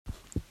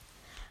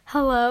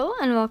Hello,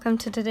 and welcome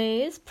to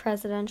today's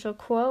presidential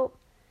quote.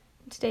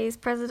 In today's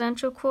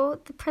presidential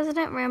quote, the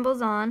president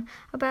rambles on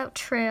about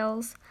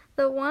trails.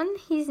 The one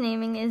he's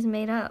naming is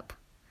made up.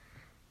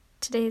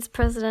 Today's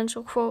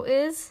presidential quote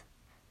is,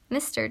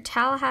 Mr.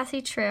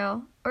 Tallahassee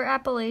Trail, or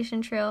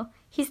Appalachian Trail.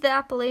 He's the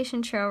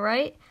Appalachian Trail,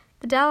 right?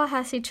 The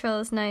Tallahassee Trail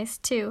is nice,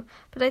 too,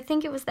 but I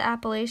think it was the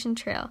Appalachian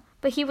Trail.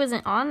 But he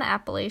wasn't on the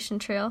Appalachian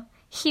Trail.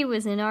 He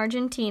was in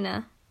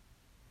Argentina.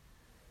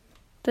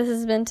 This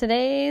has been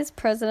today's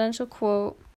presidential quote.